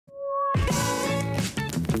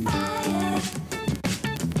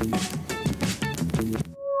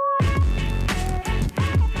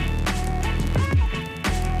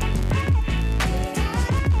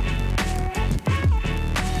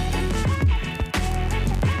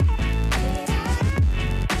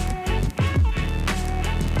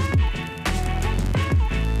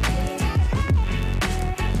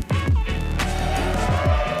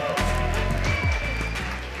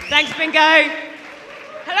Thanks, Bingo.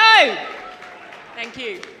 Hello. Thank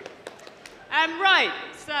you. Right,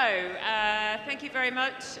 so thank you very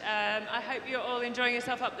much. I hope you're all enjoying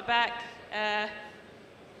yourself up the back.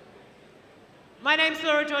 My name's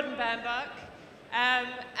Laura Jordan-Bambuck, and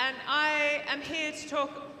I am here to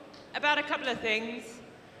talk about a couple of things,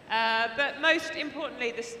 but most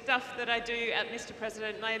importantly, the stuff that I do at Mr.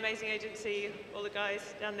 President, my amazing agency, all the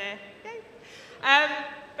guys down there. Yay.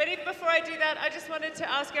 But even before I do that, I just wanted to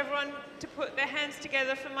ask everyone to put their hands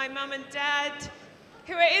together for my mum and dad,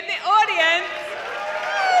 who are in the audience.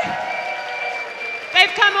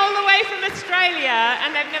 They've come all the way from Australia,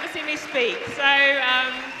 and they've never seen me speak. So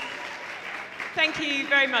thank you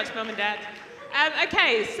very much, Mum and Dad.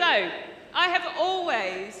 Okay, so I have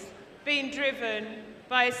always been driven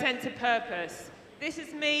by a sense of purpose. This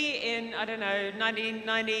is me in, I don't know,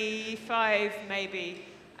 1995 maybe.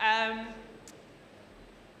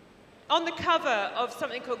 On the cover of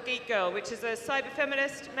something called Geek Girl, which is a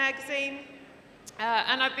cyber-feminist magazine.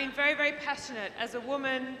 And I've been very, very passionate as a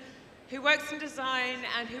woman who works in design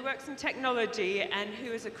and who works in technology and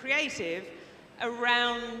who is a creative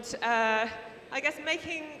around, I guess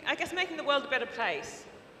making the world a better place,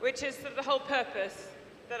 which is sort of the whole purpose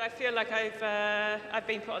that I feel like I've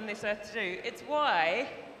been put on this earth to do. It's why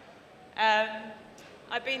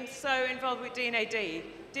I've been so involved with D&AD.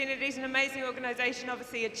 D&AD is an amazing organisation,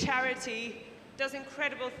 obviously a charity, does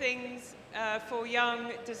incredible things for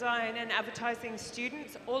young design and advertising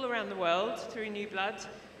students all around the world through New Blood.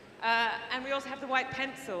 And we also have the White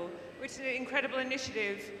Pencil, which is an incredible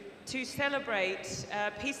initiative to celebrate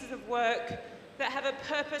pieces of work that have a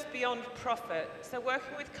purpose beyond profit. So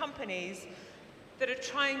working with companies that are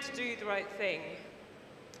trying to do the right thing.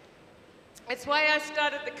 It's why I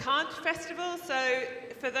started the Cannt Festival. So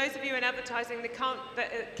for those of you in advertising, the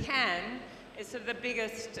Cannes is sort of the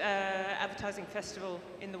biggest advertising festival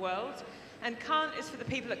in the world. And Cannes is for the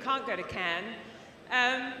people that can't go to Cannes.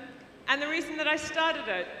 And the reason that I started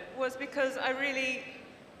it was because I really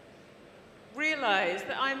realized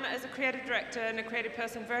that I'm, as a creative director and a creative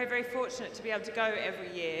person, very, very fortunate to be able to go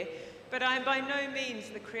every year. But I'm by no means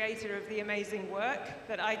the creator of the amazing work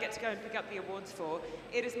that I get to go and pick up the awards for.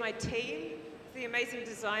 It is my team, the amazing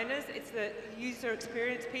designers, it's the user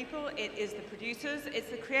experience people, it is the producers, it's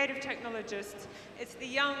the creative technologists, it's the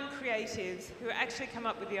young creatives who actually come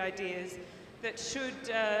up with the ideas that should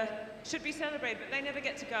be celebrated, but they never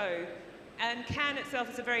get to go. And Cannes itself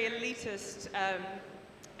is a very elitist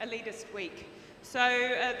week. So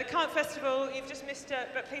the Cannt Festival, you've just missed it,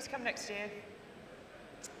 but please come next year.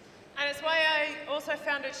 And it's why I also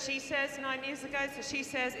founded SheSays 9 years ago. So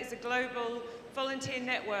SheSays is a global volunteer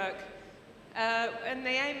network. And the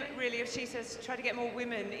aim really of SheSays is to try to get more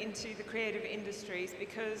women into the creative industries,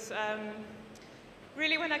 because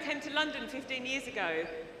really when I came to London 15 years ago,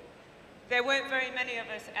 there weren't very many of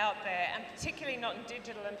us out there, and particularly not in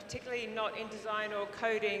digital, and particularly not in design or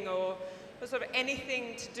coding or sort of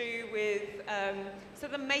anything to do with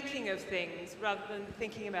sort of the making of things rather than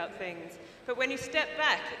thinking about things. But when you step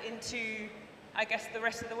back into, I guess, the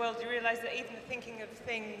rest of the world, you realize that even the thinking of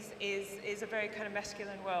things is a very kind of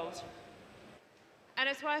masculine world. And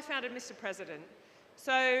it's why I founded Mr. President.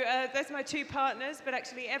 So those are my two partners, but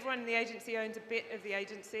actually everyone in the agency owns a bit of the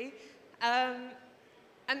agency.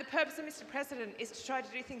 And the purpose of Mr. President is to try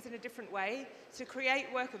to do things in a different way, to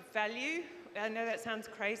create work of value. I know that sounds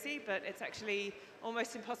crazy, but it's actually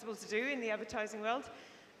almost impossible to do in the advertising world.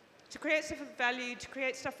 To create stuff of value, to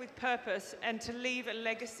create stuff with purpose, and to leave a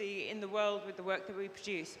legacy in the world with the work that we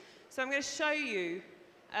produce. So I'm going to show you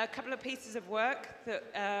a couple of pieces of work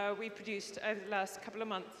that we produced over the last couple of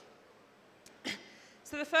months.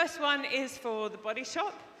 So the first one is for The Body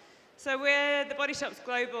Shop. So we're The Body Shop's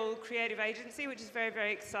global creative agency, which is very,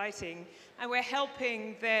 very exciting. And we're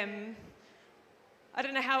helping them. I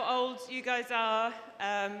don't know how old you guys are,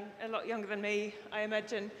 a lot younger than me, I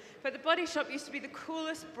imagine. But The Body Shop used to be the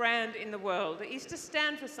coolest brand in the world. It used to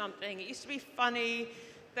stand for something. It used to be funny.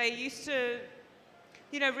 They used to,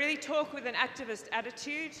 really talk with an activist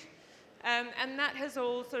attitude. And that has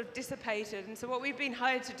all sort of dissipated. And so what we've been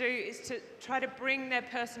hired to do is to try to bring their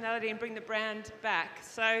personality and bring the brand back.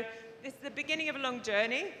 So this is the beginning of a long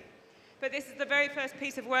journey. But this is the very first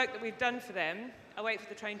piece of work that we've done for them. I'll wait for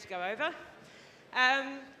the train to go over.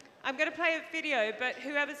 I'm going to play a video, but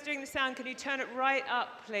whoever's doing the sound, can you turn it right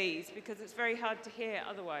up, please? Because it's very hard to hear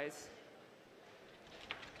otherwise.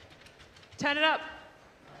 Turn it up.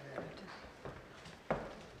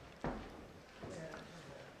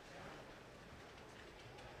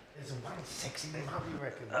 There's one sexy mum, you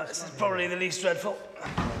reckon? This is probably the least dreadful.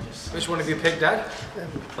 Which one have you picked, Dad?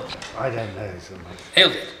 I don't know, so much.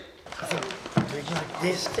 Hailed it. Like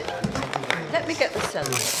this. Let me get the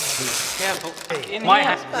celery. Careful. In My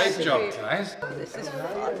hand. Great job, guys. This is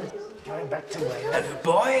fun. Going back to where? Hello,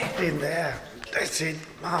 boy. In there. That's it.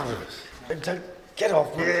 Marvellous. And don't get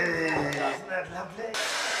off. Yeah. Isn't that lovely?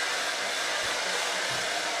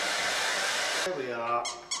 There we are.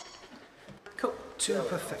 Cooked to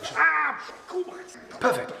perfection.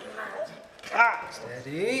 Perfect.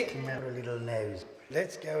 Steady. Remember a little nose.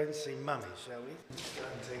 Let's go and see Mummy, shall we? Go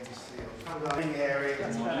and take a seal. Morning, Harry.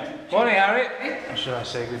 Morning, Harry. Should I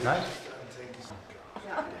say good night?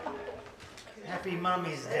 Happy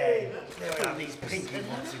Mummy's Day. There are these pinky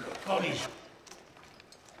ones you've got polish.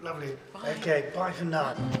 Lovely. Okay, bye for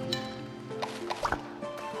now.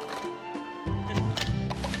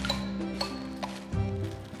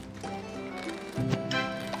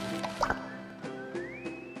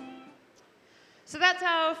 So that's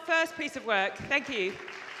our first piece of work. Thank you.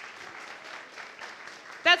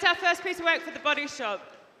 That's our first piece of work for the Body Shop.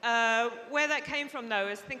 Where that came from, though,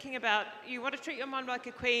 is thinking about, you want to treat your mum like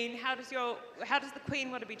a queen. How does the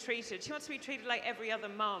queen want to be treated? She wants to be treated like every other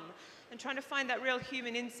mum. And trying to find that real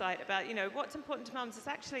human insight about, you know, what's important to mums is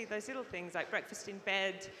actually those little things like breakfast in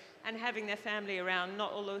bed and having their family around,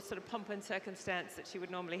 not all those sort of pomp and circumstance that she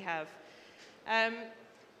would normally have.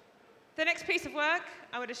 The next piece of work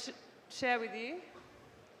I want to share with you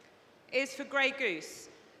is for Grey Goose.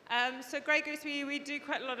 So Grey Goose, we do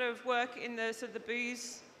quite a lot of work in the sort of the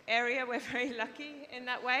booze area. We're very lucky in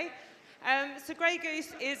that way. So Grey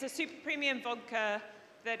Goose is a super premium vodka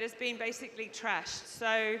that has been basically trashed.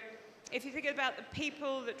 So if you think about the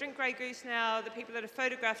people that drink Grey Goose now, the people that are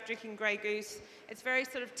photographed drinking Grey Goose, it's very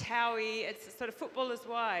sort of towy, it's sort of footballers'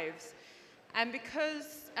 wives. And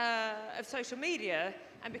because of social media,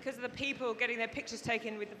 and because of the people getting their pictures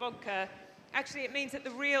taken with the vodka, actually it means that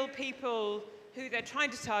the real people who they're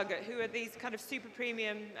trying to target, who are these kind of super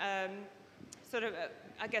premium, I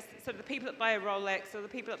guess, sort of the people that buy a Rolex or the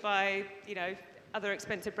people that buy, you know, other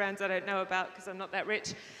expensive brands I don't know about because I'm not that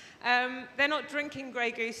rich, they're not drinking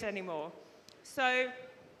Grey Goose anymore. So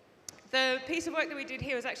the piece of work that we did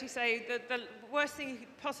here was actually say that the worst thing you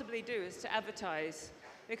could possibly do is to advertise.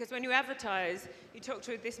 Because when you advertise, you talk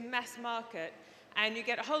to this mass market, and you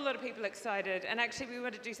get a whole lot of people excited, and actually we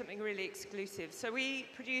want to do something really exclusive. So we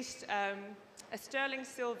produced a sterling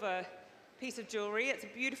silver piece of jewelry. It's a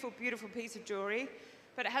beautiful, beautiful piece of jewelry,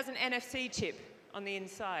 but it has an NFC chip on the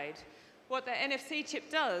inside. What the NFC chip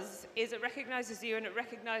does is it recognizes you and it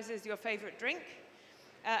recognizes your favorite drink,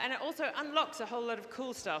 and it also unlocks a whole lot of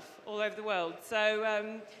cool stuff all over the world.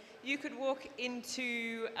 So you could walk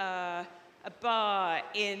into a bar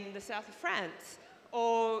in the south of France,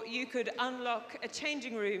 or you could unlock a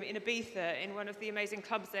changing room in Ibiza in one of the amazing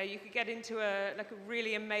clubs there. You could get into a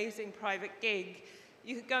really amazing private gig.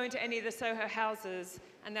 You could go into any of the Soho houses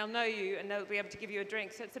and they'll know you and they'll be able to give you a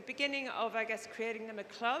drink. So it's the beginning of, I guess, creating them a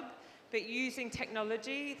club, but using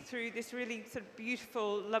technology through this really sort of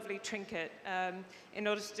beautiful, lovely trinket in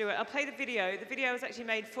order to do it. I'll play the video. The video was actually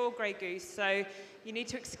made for Grey Goose, so you need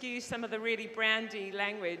to excuse some of the really brandy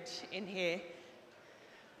language in here.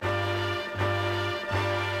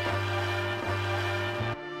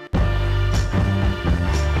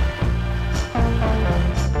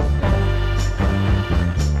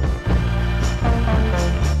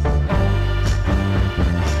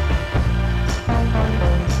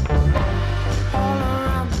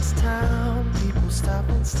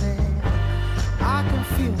 I can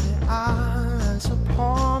feel the eyes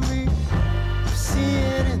upon me. I see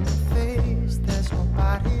it in the face, there's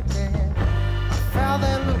nobody there. I felt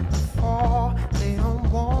that look before, they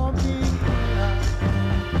don't want me.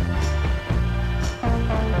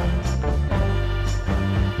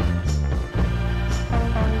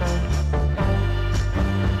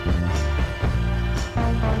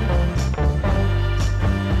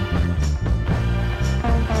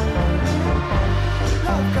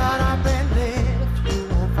 Love God, I've been left, you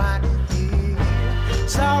won't find it here.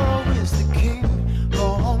 Sorrow is the king, go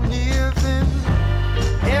on living.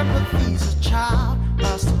 Empathy's a child,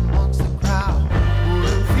 lost amongst the crowd.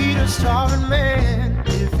 Wouldn't feed a starving man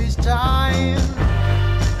if he's dying.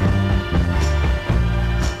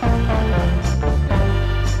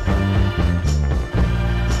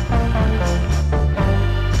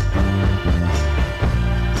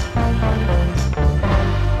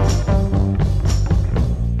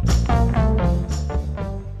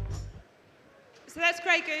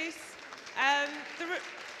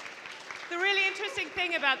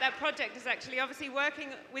 about that project is actually obviously working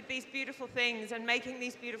with these beautiful things and making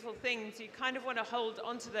these beautiful things. You kind of want to hold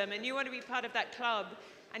onto them, and you want to be part of that club,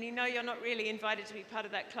 and you know you're not really invited to be part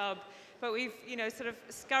of that club. But we've, you know, sort of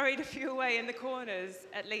scurried a few away in the corners,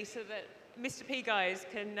 at least, so that Mr. P guys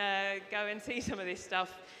can go and see some of this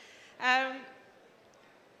stuff.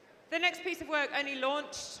 The next piece of work only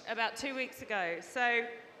launched about 2 weeks ago. So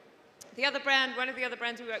the other brand, one of the other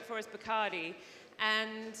brands we work for is Bacardi,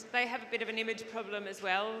 and they have a bit of an image problem as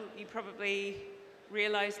well. You probably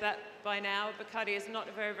realize that by now. Bacardi is not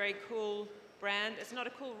a very, very cool brand. It's not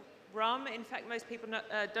a cool rum. In fact, most people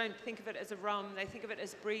don't think of it as a rum. They think of it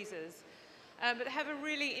as breezes. But they have a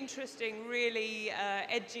really interesting, really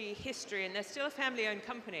edgy history, and they're still a family-owned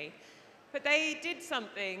company. But they did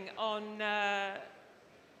something on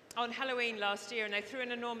Halloween last year, and they threw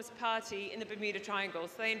an enormous party in the Bermuda Triangle.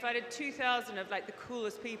 So they invited 2,000 of like the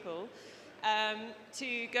coolest people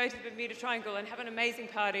to go to the Bermuda Triangle and have an amazing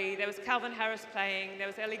party. There was Calvin Harris playing, there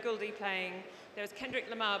was Ellie Goulding playing, there was Kendrick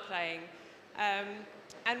Lamar playing.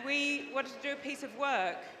 And we wanted to do a piece of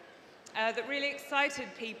work that really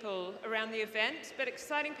excited people around the event, but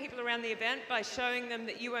exciting people around the event by showing them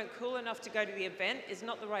that you weren't cool enough to go to the event is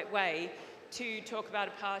not the right way to talk about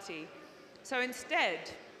a party. So instead,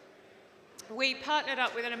 we partnered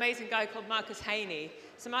up with an amazing guy called Marcus Haney.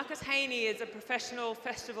 So Marcus Haney is a professional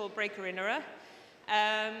festival breaker-innerer.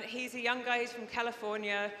 He's a young guy, he's from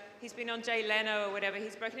California. He's been on Jay Leno or whatever.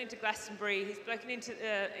 He's broken into Glastonbury, he's broken into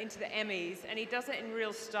the Emmys, and he does it in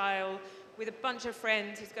real style with a bunch of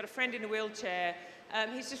friends. He's got a friend in a wheelchair.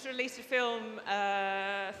 He's just released a film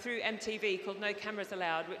through MTV called No Cameras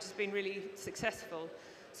Allowed, which has been really successful.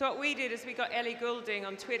 So what we did is we got Ellie Goulding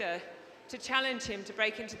on Twitter to challenge him to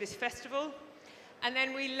break into this festival, and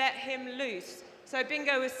then we let him loose. So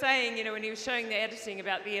Bingo was saying, you know, when he was showing the editing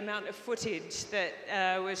about the amount of footage that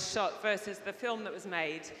was shot versus the film that was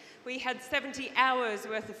made, we had 70 hours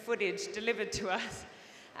worth of footage delivered to us.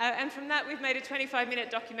 And from that, we've made a 25-minute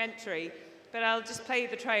documentary, but I'll just play you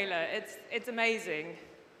the trailer. It's amazing.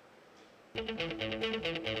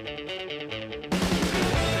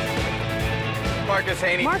 Marcus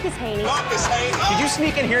Haney. Marcus Haney. Marcus Haney. Did you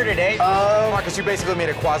sneak in here today? Marcus, you basically made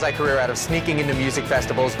a quasi-career out of sneaking into music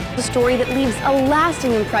festivals. A story that leaves a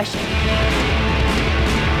lasting impression.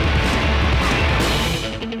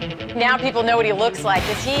 Now people know what he looks like.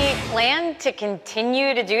 Does he plan to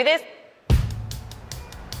continue to do this?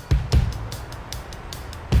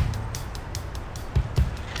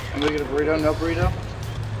 I'm gonna get a burrito, no burrito?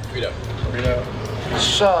 Burrito. Burrito.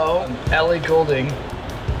 So, Ellie Goulding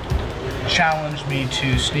challenged me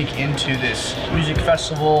to sneak into this music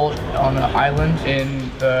festival on an island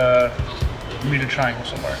in the Bermuda Triangle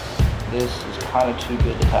somewhere. This is kind of too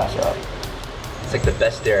good to pass up. It's like the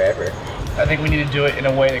best dare ever. I think we need to do it in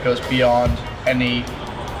a way that goes beyond any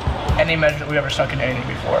measure that we've ever stuck in anything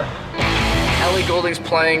before. Ellie Goulding's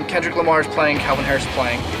playing, Kendrick Lamar's playing, Calvin Harris is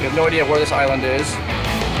playing. We have no idea where this island is.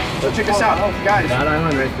 So check this out, guys. That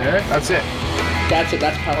island right there? That's it. That's it,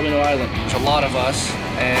 that's Palomino Island. There's a lot of us,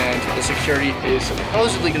 and the security is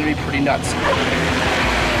supposedly going to be pretty nuts. It's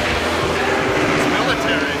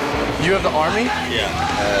military. You have the army? Yeah.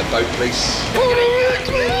 Boat police.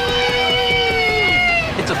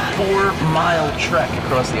 It's a 4-mile trek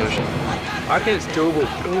across the ocean. I think it's doable.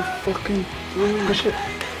 Go fucking push it.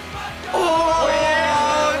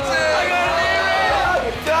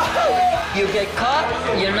 You get caught,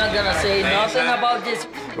 you're not gonna say nothing about this.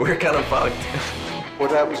 We're kind of fucked. What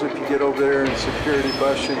happens if you get over there and security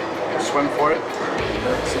busts you? Swim for it?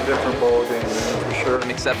 That's a different ballgame, for sure. I'm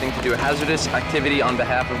accepting to do a hazardous activity on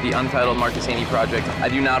behalf of the untitled Marcus Haney project. I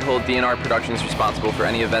do not hold D&R Productions responsible for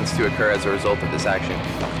any events to occur as a result of this action.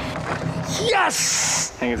 Yes!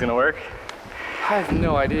 Think it's gonna work? I have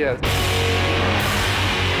no idea.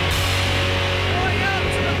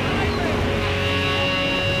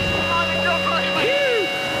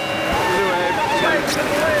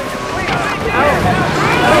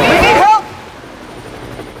 We need help!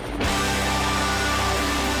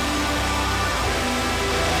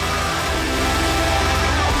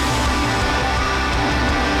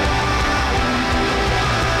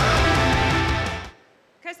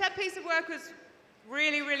 Because that piece of work was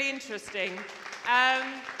really, really interesting.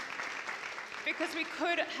 Because we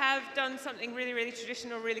could have done something really, really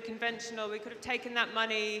traditional, really conventional. We could have taken that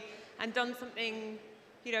money and done something,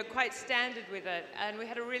 you know, quite standard with it. And we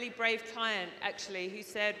had a really brave client, actually, who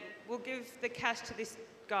said, we'll give the cash to this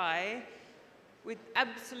guy with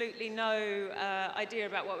absolutely no idea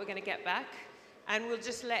about what we're going to get back, and we'll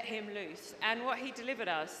just let him loose. And what he delivered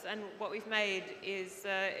us and what we've made is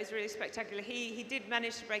really spectacular. He did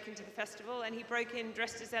manage to break into the festival, and he broke in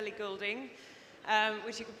dressed as Ellie Goulding.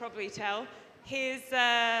 which you could probably tell. His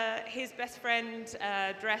best friend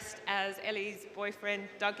dressed as Ellie's boyfriend,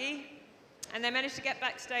 Dougie. And they managed to get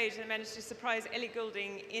backstage and managed to surprise Ellie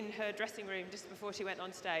Goulding in her dressing room just before she went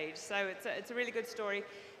on stage. So it's a really good story.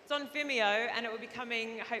 It's on Vimeo, and it will be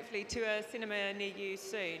coming, hopefully, to a cinema near you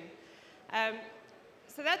soon.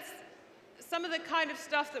 So that's some of the kind of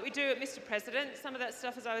stuff that we do at Mr. President. Some of that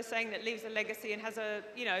stuff, as I was saying, that leaves a legacy and has a,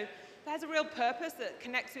 has a real purpose that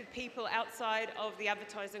connects with people outside of the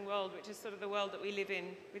advertising world, which is sort of the world that we live in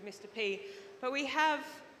with Mr. P. But we have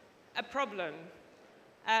a problem.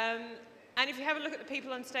 And if you have a look at the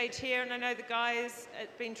people on stage here, and I know the guys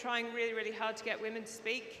have been trying really, really hard to get women to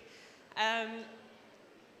speak,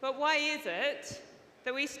 but why is it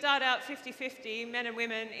that we start out 50-50, men and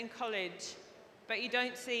women, in college, but you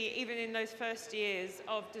don't see, even in those first years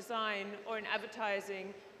of design or in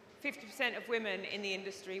advertising, 50% of women in the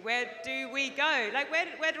industry? Where do we go? Like,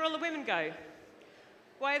 where do all the women go?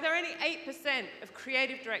 Why are there only 8% of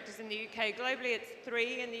creative directors in the UK? Globally, it's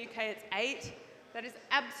 3. In the UK, it's 8. That is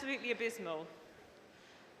absolutely abysmal.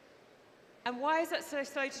 And why is that so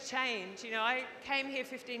slow to change? I came here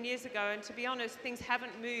 15 years ago, and to be honest, things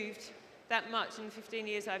haven't moved that much in the 15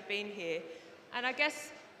 years I've been here. And I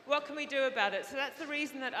guess, what can we do about it? So that's the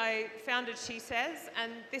reason that I founded SheSays,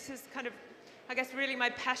 and this is kind of, I guess, really my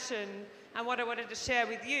passion, and what I wanted to share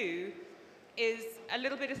with you is a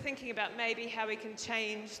little bit of thinking about maybe how we can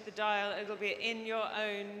change the dial a little bit in your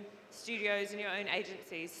own studios and your own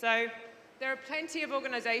agencies. So there are plenty of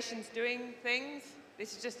organizations doing things.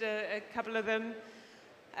 This is just a couple of them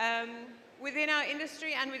within our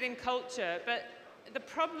industry and within culture. But the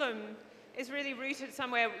problem is really rooted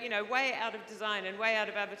somewhere, way out of design and way out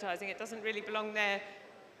of advertising. It doesn't really belong there.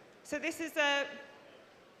 So this is a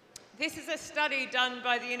study done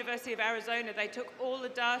by the University of Arizona. They took all the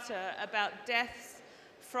data about deaths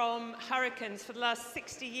from hurricanes for the last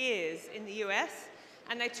 60 years in the US,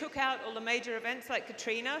 and they took out all the major events like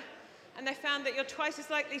Katrina, and they found that you're twice as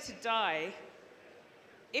likely to die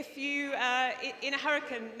if you, in a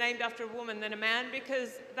hurricane named after a woman than a man,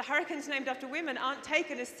 because the hurricanes named after women aren't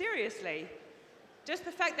taken as seriously. Just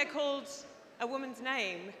the fact they're called a woman's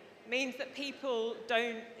name means that people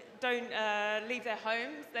don't leave their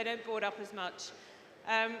homes, they don't board up as much.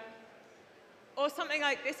 Or something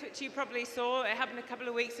like this, which you probably saw, it happened a couple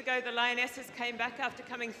of weeks ago. The Lionesses came back after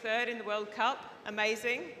coming 3rd in the World Cup.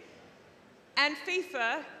 Amazing. And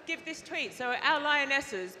FIFA give this tweet. So our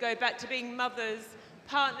Lionesses go back to being mothers,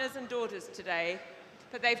 partners and daughters today,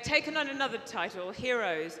 but they've taken on another title,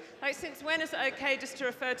 heroes. Like, since when is it okay just to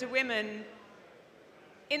refer to women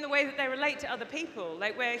in the way that they relate to other people?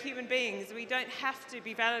 Like, we're human beings. We don't have to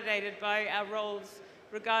be validated by our roles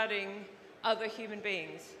regarding other human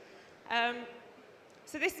beings.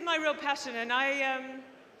 So this is my real passion, and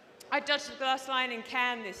I judged the Glass Lion in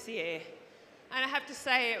Cannes this year, and I have to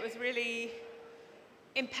say it was really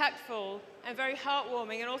impactful and very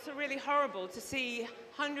heartwarming, and also really horrible to see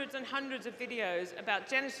hundreds and hundreds of videos about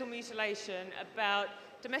genital mutilation, about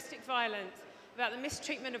domestic violence, about the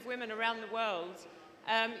mistreatment of women around the world.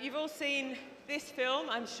 You've all seen this film,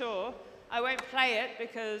 I'm sure. I won't play it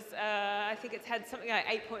because I think it's had something like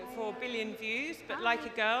 8.4 billion views, but Like a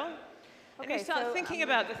Girl. And you start thinking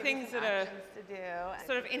about the things that are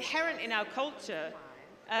sort of inherent in our culture.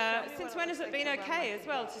 Since when has it been okay as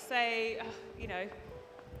well to say, oh,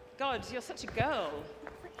 God, you're such a girl.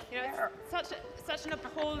 It's such an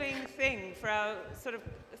appalling thing for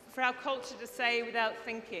our culture to say without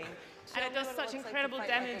thinking. And it does such incredible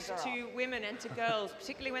damage to women and to girls,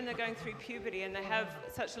 particularly when they're going through puberty and they have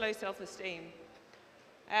such low self-esteem.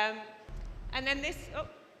 And then this,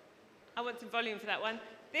 I want some volume for that one.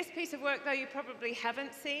 This piece of work, though, you probably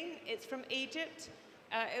haven't seen. It's from Egypt.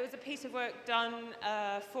 It was a piece of work done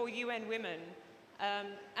for UN Women.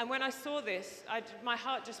 And when I saw this, my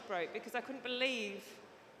heart just broke because I couldn't believe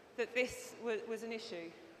that this was an issue.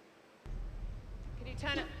 Can you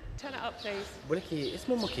turn it up, please? بقولك ايه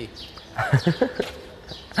اسمه موكي.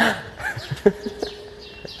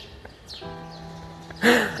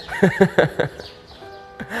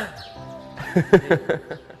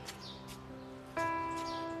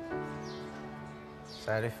 مش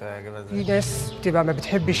عارف اجيبها ازاي. في ناس بتبقى ما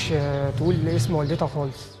بتحبش تقول اسم والدتها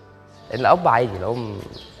خالص. الأب عادي، الأم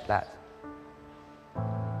لا.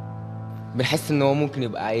 بنحس إن هو ممكن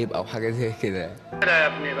يبقى عيب أو حاجة زي كده. يا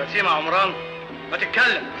ابني بسيمة عمران ما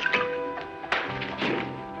تتكلم.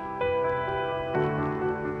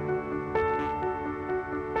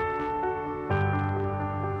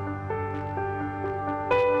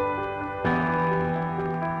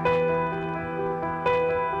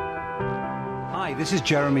 Hi, this is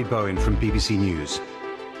Jeremy Bowen from BBC News.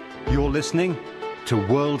 You're listening to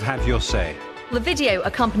World Have Your Say. The video,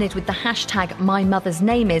 accompanied with the hashtag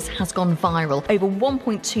 #MyMother'sNameIs, has gone viral. Over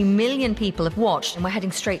 1.2 million people have watched, and we're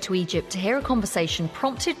heading straight to Egypt to hear a conversation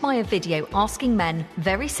prompted by a video asking men,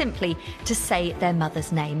 very simply, to say their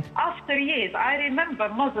mother's name. After years, I remember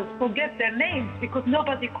mothers forget their names because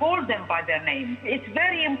nobody called them by their name. It's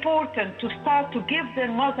very important to start to give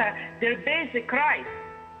their mother their basic rights.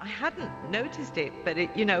 I hadn't noticed it, but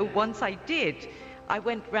once I did, I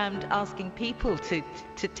went round asking people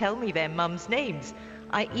to tell me their mum's names.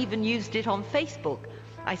 I even used it on Facebook.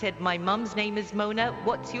 I said, my mum's name is Mona,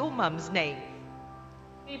 what's your mum's name?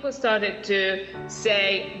 People started to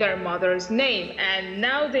say their mother's name, and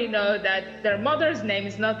now they know that their mother's name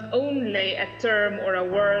is not only a term or a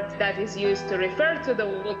word that is used to refer to the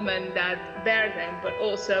woman that bears them, but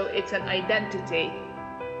also it's an identity.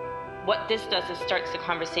 What this does is starts the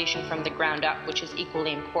conversation from the ground up, which is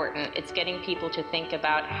equally important. It's getting people to think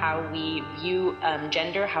about how we view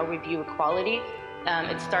gender, how we view equality.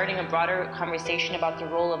 It's starting a broader conversation about the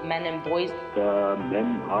role of men and boys.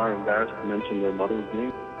 Men are embarrassed to mention their mother's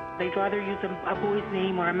name. They'd rather use a boy's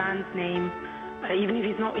name or a man's name, even if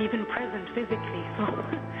he's not even present physically.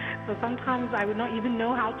 So sometimes I would not even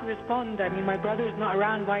know how to respond. I mean, my brother's not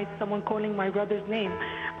around. Why is someone calling my brother's name?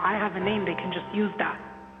 I have a name, they can just use that.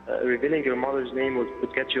 Revealing your mother's name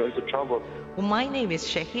would get you into trouble. Well, my name is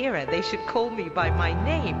Shahira. They should call me by my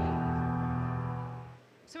name.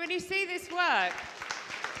 So when you see this work,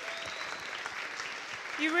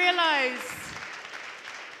 you realize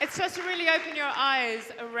it's just to really open your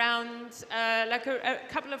eyes around a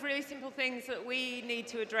couple of really simple things that we need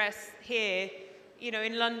to address here,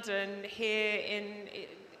 in London, here in,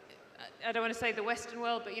 I don't want to say the Western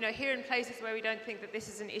world, but here in places where we don't think that this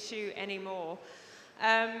is an issue anymore.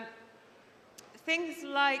 Things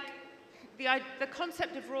like the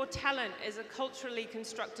concept of raw talent is a culturally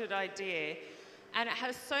constructed idea, and it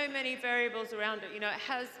has so many variables around it. It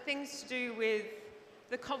has things to do with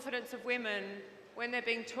the confidence of women when they're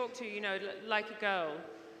being talked to, like a girl.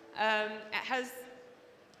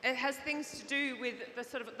 It has things to do with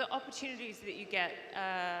the opportunities that you get,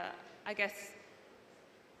 I guess,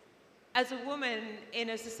 as a woman in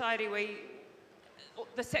a society where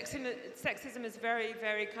the sexism is very,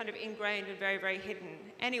 very kind of ingrained and very, very hidden.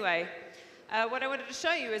 Anyway, what I wanted to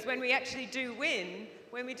show you is when we actually do win,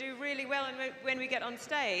 when we do really well and when we get on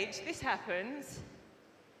stage, this happens,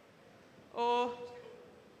 or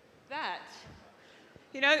that.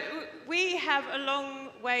 We have a long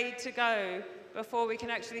way to go before we can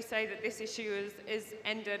actually say that this issue is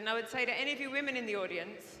ended. And I would say to any of you women in the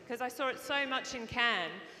audience, because I saw it so much in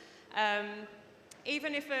Cannes,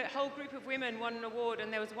 even if a whole group of women won an award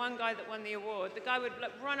and there was one guy that won the award, the guy would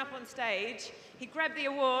run up on stage, he'd grab the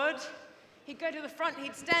award, he'd go to the front,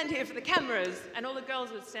 he'd stand here for the cameras, and all the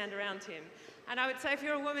girls would stand around him. And I would say, if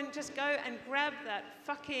you're a woman, just go and grab that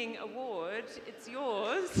fucking award. It's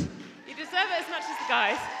yours. You deserve it as much as the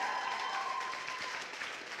guys.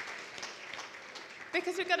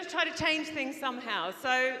 Because we've got to try to change things somehow.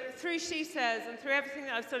 So through SheSays and through everything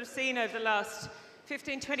that I've sort of seen over the last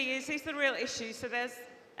 15, 20 years, these are the real issues. So there's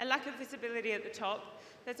a lack of visibility at the top.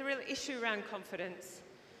 There's a real issue around confidence.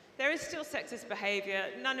 There is still sexist behaviour.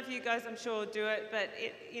 None of you guys, I'm sure, do it, but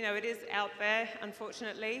it is out there,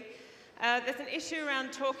 unfortunately. There's an issue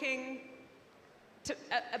around talking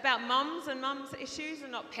about mums and mums issues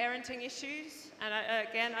and not parenting issues. And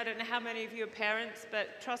again, I don't know how many of you are parents,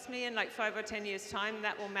 but trust me, in like 5 or 10 years' time,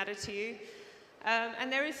 that will matter to you. And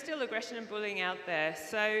there is still aggression and bullying out there.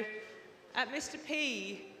 So at Mr.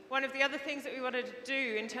 P, one of the other things that we wanted to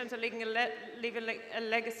do in terms of leaving a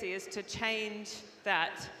legacy is to change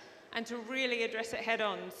that and to really address it head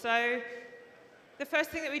on. So the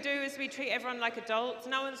first thing that we do is we treat everyone like adults.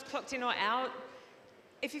 No one's clocked in or out.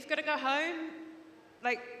 If you've got to go home,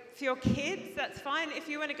 like for your kids, that's fine. If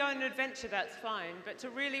you want to go on an adventure, that's fine. But to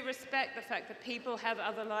really respect the fact that people have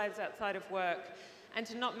other lives outside of work and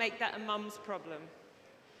to not make that a mum's problem.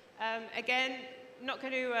 Again, not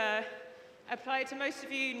going to apply to most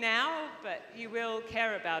of you now, but you will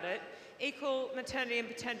care about it. Equal maternity and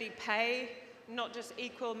paternity pay, not just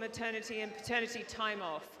equal maternity and paternity time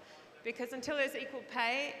off. Because until there's equal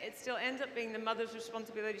pay, it still ends up being the mother's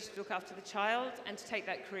responsibility to look after the child and to take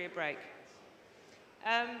that career break.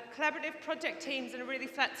 Collaborative project teams and a really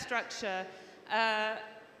flat structure.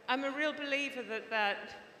 I'm a real believer that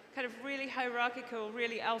kind of really hierarchical,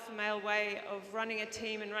 really alpha male way of running a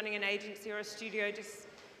team and running an agency or a studio just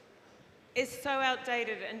is so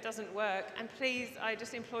outdated and doesn't work. And please, I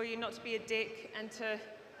just implore you not to be a dick and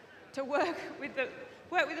to work with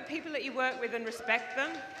the people that you work with and respect them.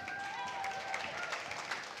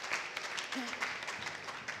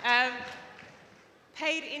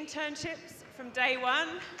 Paid internships from day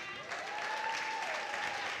one.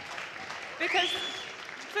 Because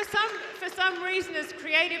for some reason as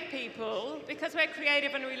creative people, because we're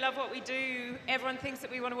creative and we love what we do, everyone thinks that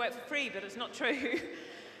we want to work for free, but it's not true.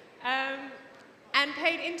 And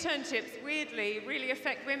paid internships, weirdly, really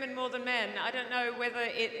affect women more than men. I don't know whether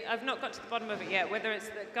I've not got to the bottom of it yet, whether it's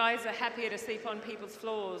that guys are happier to sleep on people's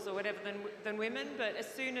floors or whatever than women, but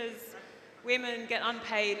as soon as women get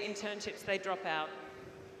unpaid internships, they drop out.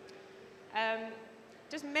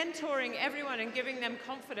 Just mentoring everyone and giving them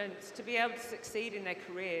confidence to be able to succeed in their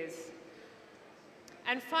careers.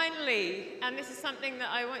 And finally, and this is something that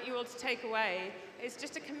I want you all to take away, is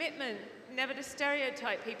just a commitment never to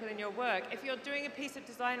stereotype people in your work. If you're doing a piece of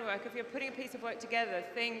design work, if you're putting a piece of work together,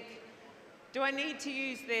 think, do I need to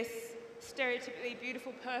use this stereotypically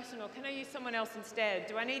beautiful person, or can I use someone else instead?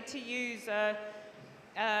 Do I need to use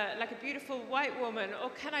like a beautiful white woman, or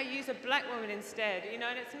can I use a black woman instead? You know,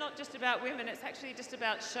 and it's not just about women, it's actually just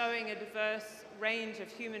about showing a diverse range of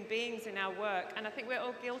human beings in our work. And I think we're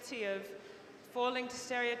all guilty of falling to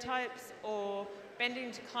stereotypes or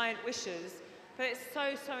bending to client wishes. But it's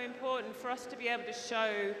so, so important for us to be able to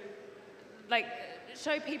show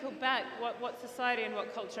people back what society and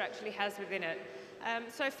what culture actually has within it.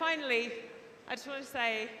 So finally, I just want to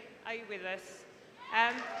say, are you with us?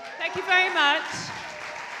 Thank you very much.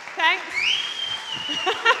 Thanks.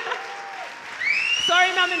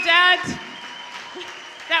 Sorry, Mum and Dad.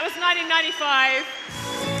 That was 1995.